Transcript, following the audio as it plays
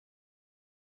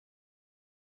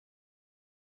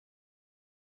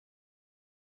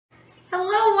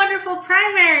Hello, wonderful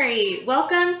primary!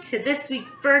 Welcome to this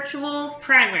week's virtual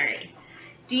primary.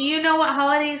 Do you know what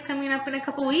holiday is coming up in a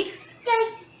couple weeks?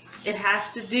 It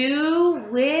has to do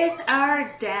with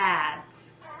our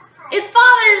dads. It's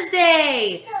Father's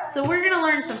Day! So we're going to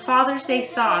learn some Father's Day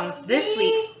songs this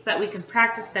week so that we can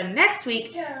practice them next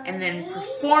week and then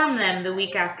perform them the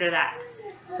week after that.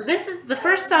 So this is the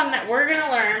first song that we're going to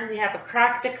learn. We have a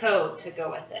Crack the Code to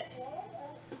go with it.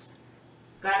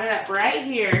 Got it up right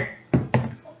here.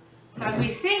 So as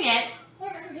we sing it,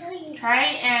 try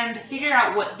and figure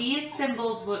out what these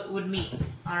symbols would mean.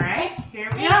 Alright, here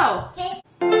we go.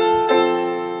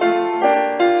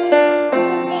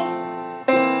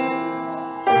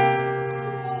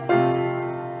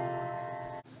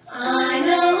 I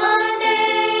know a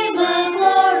name, a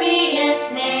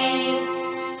glorious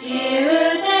name,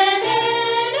 dearer than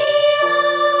any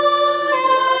other.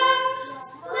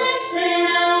 Listen,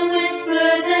 I'll whisper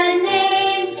the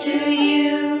name to you.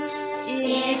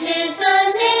 It is the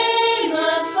name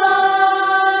of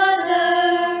Father.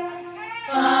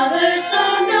 Father so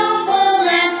noble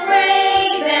and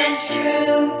brave and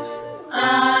true.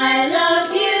 I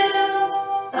love you.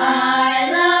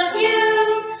 I love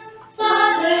you.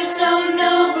 Father so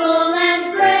noble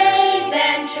and brave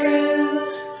and true.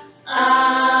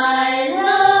 I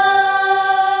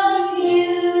love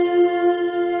you.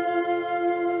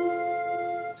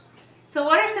 So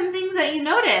what are some things that you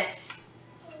noticed?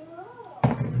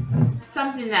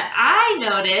 Something that I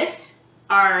noticed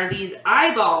are these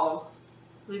eyeballs.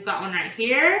 We've got one right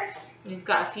here. We've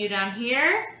got a few down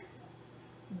here.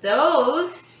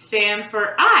 Those stand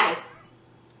for I.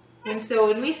 And so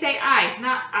when we say I,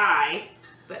 not I,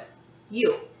 but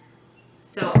you.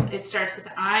 So it starts with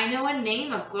I know a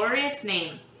name, a glorious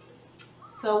name.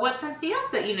 So what's something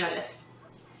else that you noticed?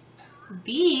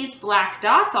 These black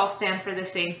dots all stand for the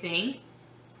same thing.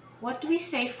 What do we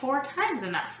say 4 times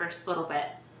in that first little bit?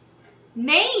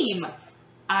 Name.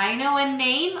 I know a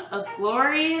name, a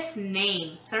glorious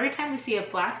name. So every time we see a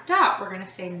black dot, we're going to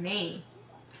say name.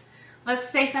 Let's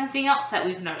say something else that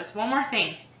we've noticed. One more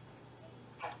thing.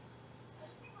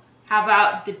 How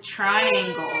about the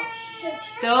triangles?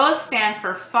 Those stand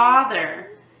for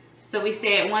Father. So we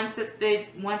say it once at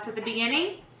the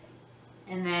beginning,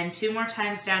 and then 2 more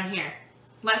times down here.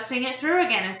 Let's sing it through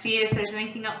again and see if there's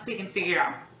anything else we can figure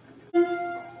out.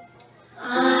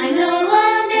 I know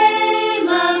a name,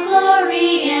 a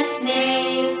glorious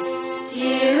name,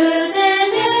 dearer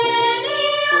than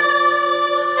any other.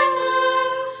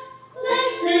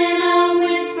 Listen, I'll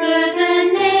whisper the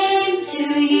name to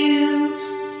you.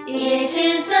 It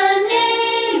is the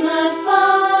name of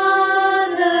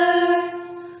Father.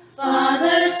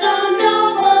 Father so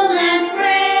noble and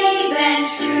brave and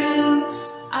true.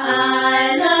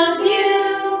 I love you.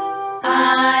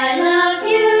 I love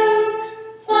you.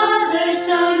 Father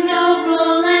so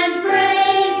noble and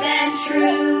brave and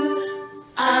true.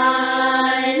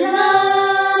 I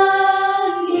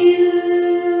love you.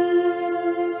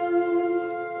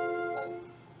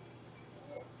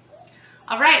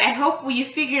 All right, I hope you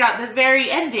figured out the very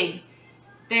ending.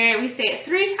 There we say it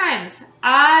 3 times.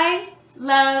 I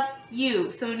love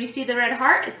you. So when we see the red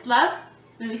heart, it's love.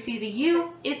 When we see the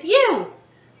you, it's you.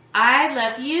 I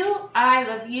love you. I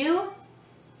love you.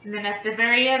 And then at the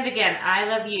very end again, I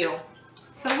love you.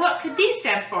 So what could these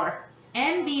stand for?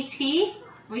 NBT.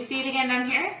 We see it again down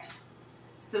here.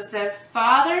 So it says,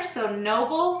 Father so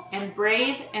noble and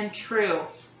brave and true.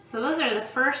 So those are the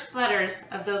first letters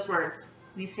of those words.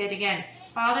 We say it again.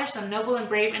 Father so noble and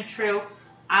brave and true.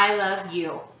 I love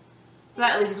you. So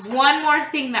that leaves one more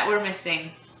thing that we're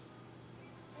missing.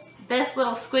 This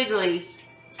little squiggly.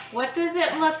 What does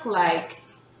it look like?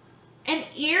 An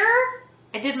ear?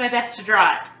 I did my best to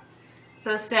draw it.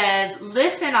 So it says,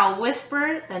 listen, I'll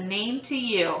whisper the name to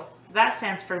you. So that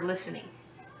stands for listening.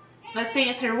 Let's sing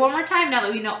it through one more time now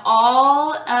that we know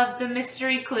all of the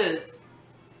mystery clues.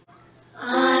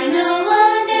 I know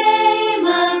a name,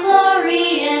 a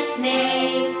glorious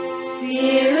name,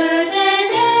 dearer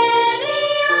than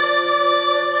any other.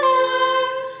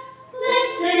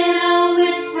 Listen, I'll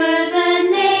whisper the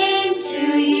name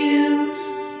to you.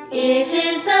 It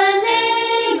is the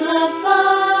name of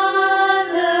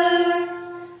Father.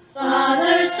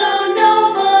 Father so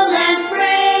noble and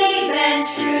brave and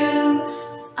true.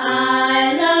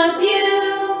 I love you.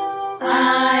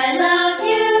 I love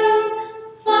you.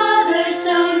 Father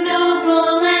so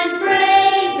noble and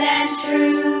brave and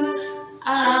true.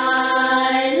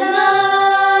 I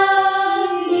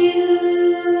love you.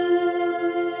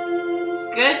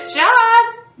 Good job!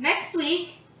 Next week,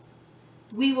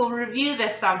 we will review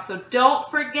this song, so don't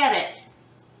forget it.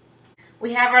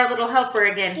 We have our little helper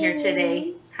again here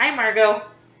today. Hi, Margot.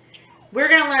 we're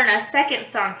going to learn a second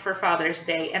song for Father's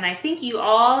Day, and I think you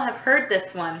all have heard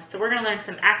this one, so we're going to learn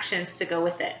some actions to go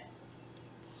with it.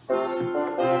 Okay,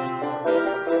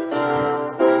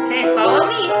 follow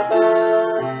me.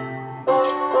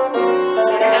 Got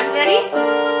your hands ready?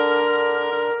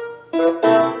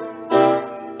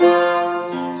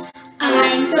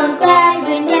 I'm so glad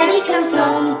when Daddy comes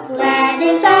home, glad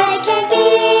as I can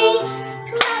be.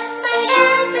 Clap my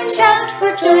hands and shout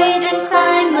for joy, then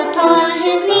climb upon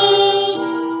his knee.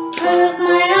 Put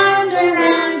my arms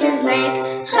around his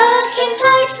neck, hug him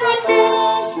tight like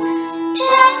this.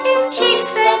 Pat his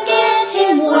cheeks and give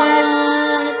him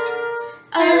what?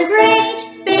 A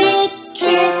great big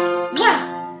kiss.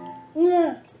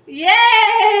 Mwah!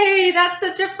 Yay! That's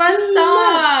such a fun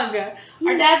song.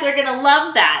 Our dads are going to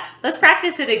love that. Let's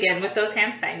practice it again with those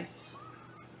hand signs.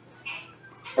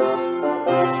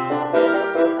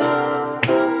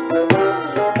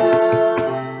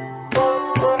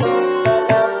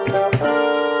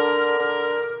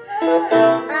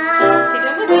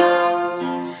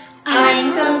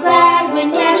 I'm so glad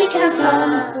when Daddy comes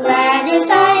home, glad as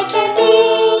I can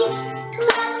be.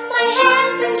 Clap my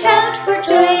hands and shout for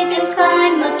joy, then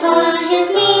climb upon his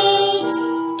knee.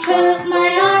 Put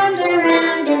my arms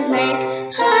around his neck,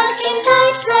 hug him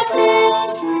tight like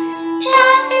this.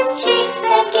 Pat his cheeks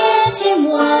and give him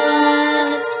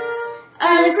what?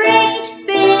 A great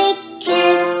big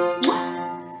kiss.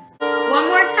 One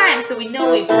more time so we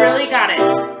know we've really got it.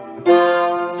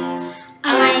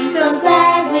 I'm so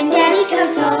glad when Daddy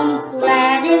comes home,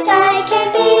 glad as I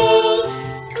can be.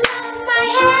 Clap my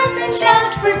hands and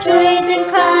shout for joy, then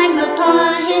climb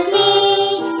upon his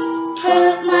knee.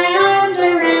 Put my arms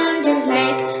around his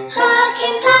neck, hug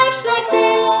him tight like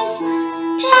this.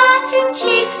 Pat his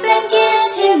cheeks, then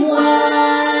give him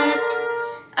what?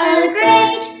 A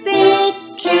great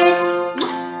big kiss.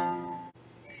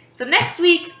 So next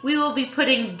week, we will be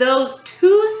putting those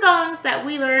two songs that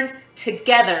we learned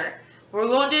together. We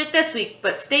won't do it this week,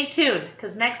 but stay tuned,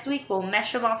 because next week we'll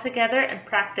mesh them all together and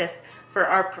practice for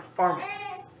our performance.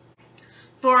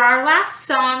 For our last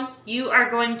song, you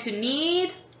are going to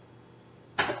need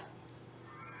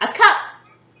a cup.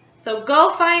 So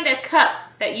go find a cup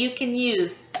that you can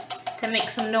use to make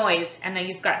some noise, and then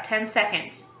you've got 10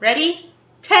 seconds. Ready?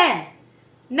 10,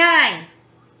 9,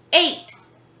 8,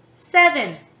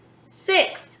 7,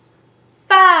 6,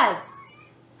 5,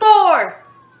 4,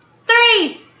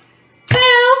 3, 2,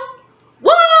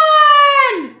 1!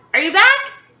 Are you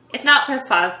back? If not, press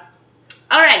pause.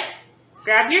 All right,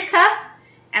 grab your cup,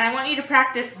 and I want you to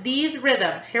practice these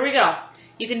rhythms. Here we go.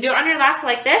 You can do it on your lap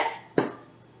like this.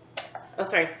 Oh,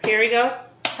 sorry. Here we go.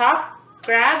 Top,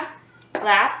 grab,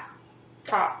 lap,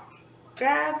 top,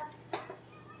 grab,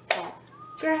 top,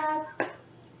 grab.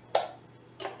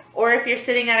 Or if you're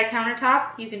sitting at a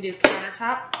countertop, you can do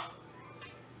countertop.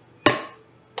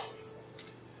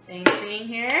 Same thing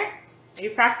here. Are you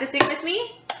practicing with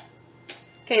me?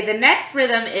 Okay, the next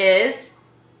rhythm is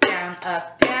down,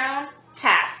 up, pass.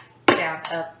 Down,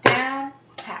 up,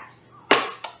 pass.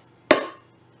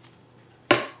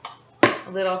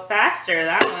 A little faster,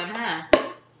 that one, huh?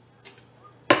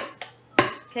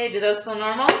 Okay, do those feel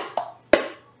normal?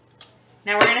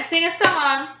 Now we're going to sing a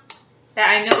song that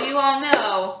I know you all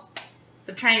know.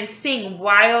 So try and sing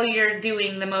while you're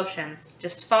doing the motions.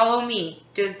 Just follow me.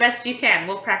 Do as best you can.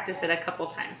 We'll practice it a couple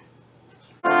times.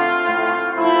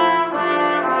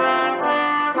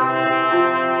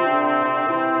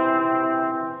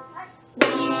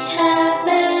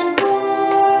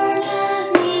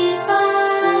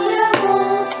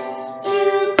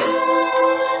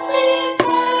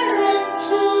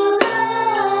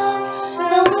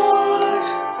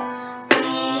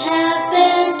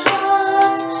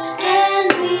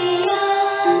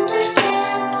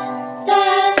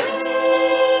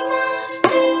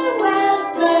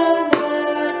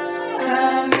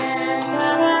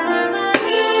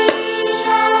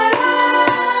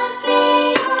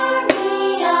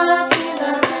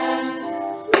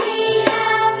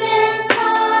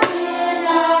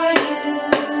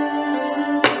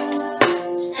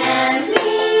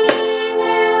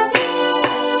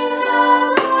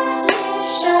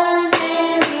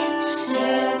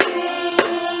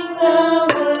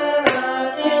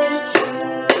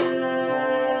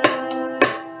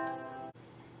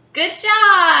 Good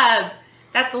job!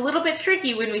 That's a little bit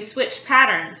tricky when we switch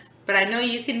patterns, but I know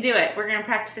you can do it. We're going to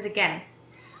practice it again.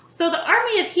 So the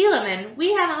army of Helaman,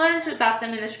 we haven't learned about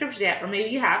them in the scriptures yet, or maybe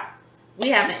you have. We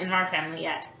haven't in our family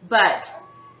yet. But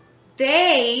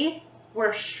they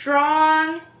were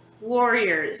strong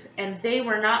warriors, and they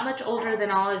were not much older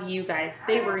than all of you guys.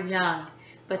 They were young,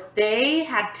 but they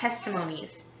had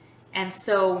testimonies. And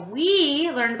so we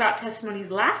learned about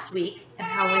testimonies last week and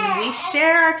how when we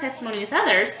share our testimony with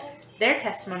others, their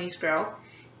testimonies grow.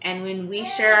 And when we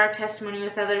share our testimony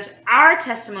with others, our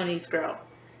testimonies grow.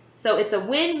 So it's a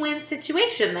win-win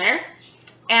situation there.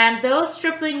 And those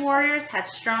stripling warriors had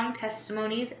strong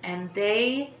testimonies, and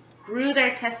they grew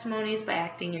their testimonies by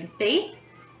acting in faith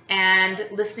and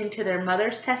listening to their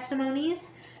mother's testimonies.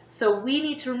 So we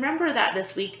need to remember that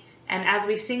this week. And as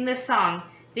we sing this song,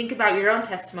 think about your own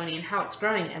testimony and how it's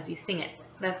growing as you sing it.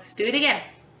 Let's do it again.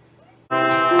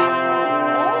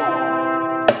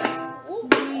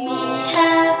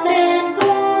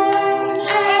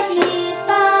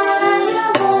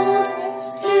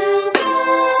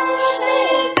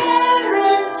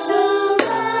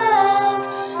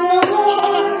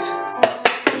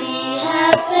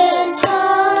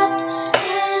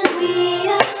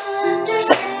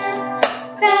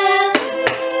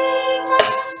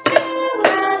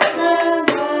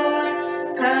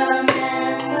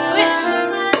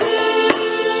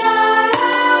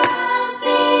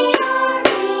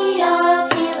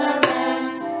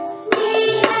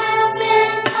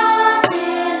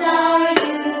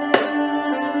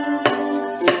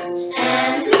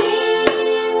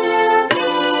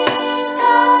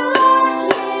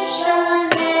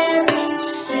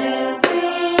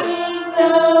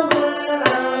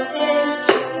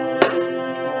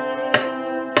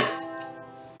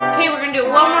 Do it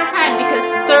one more time because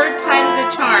third time's a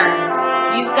charm.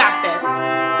 You've got this.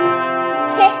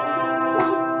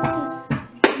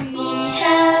 We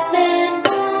have been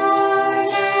born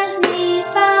as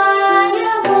Nephi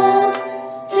of old,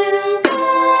 to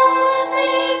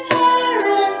godly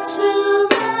parents who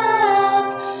love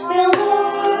the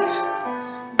Lord.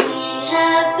 We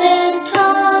have been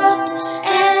taught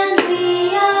and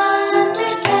we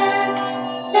understand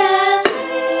that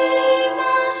we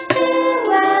must do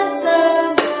as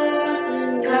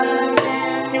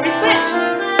Here we switch.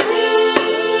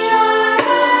 we are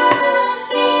as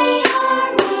the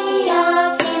army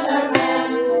of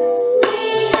Helaman. We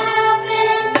have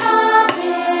been taught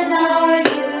in our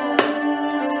youth,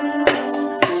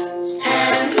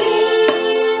 and we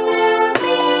will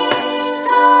be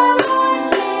the Lord's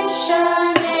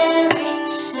missionaries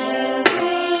to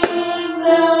bring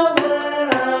the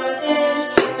world His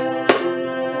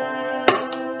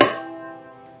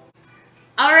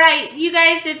All right, you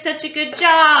guys did such a good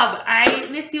job. I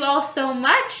miss you all so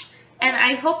much, and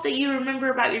I hope that you remember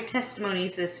about your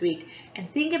testimonies this week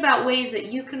and think about ways that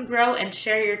you can grow and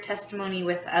share your testimony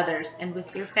with others and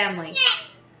with your family.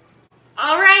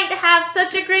 All right, have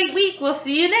such a great week. We'll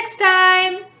see you next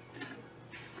time.